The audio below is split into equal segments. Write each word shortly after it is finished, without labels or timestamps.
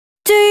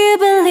Do you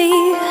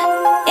believe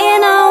in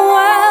a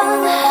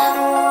world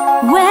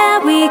where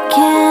we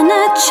can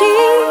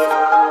achieve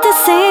the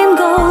same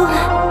goal,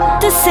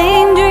 the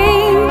same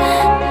dream?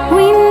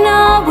 We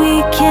know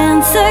we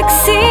can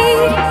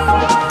succeed.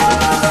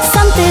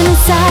 Something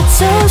inside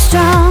so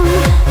strong,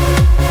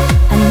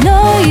 I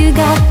know you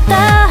got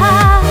the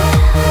heart.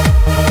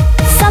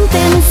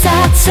 Something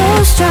inside so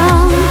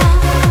strong,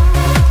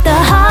 the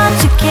heart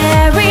to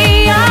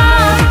carry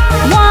on.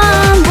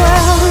 One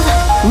world,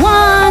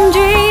 one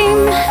dream,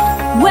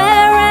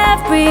 where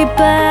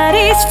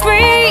everybody's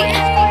free.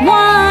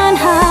 One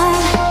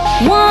heart,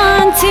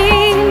 one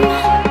team,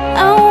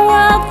 a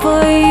world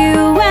for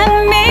you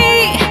and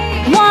me.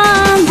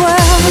 One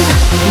world,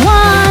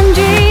 one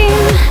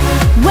dream,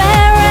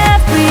 where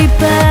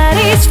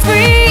everybody's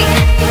free.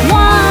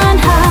 One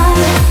heart,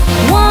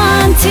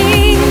 one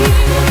team,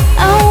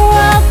 a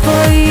world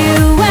for you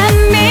and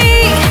me.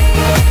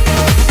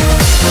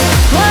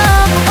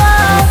 Whoa,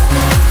 whoa,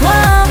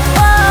 whoa,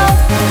 whoa,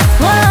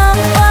 whoa,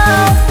 whoa,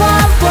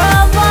 one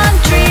world, one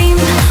dream.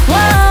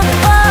 Whoa,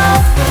 whoa,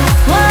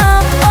 whoa,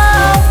 whoa,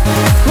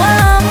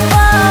 whoa,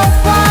 whoa,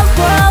 one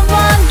world,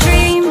 one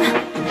dream.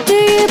 Do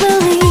you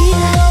believe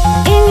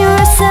in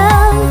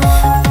yourself?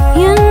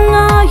 You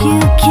know you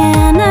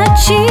can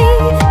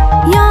achieve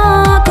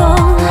your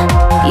goal,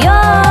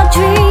 your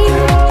dream,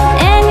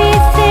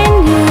 anything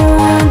you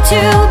want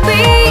to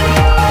be.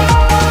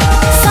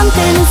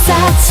 Something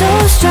inside so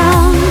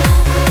strong,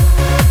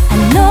 I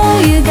know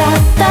you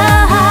got the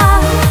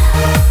heart.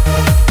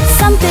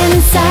 Something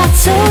inside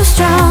so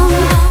strong,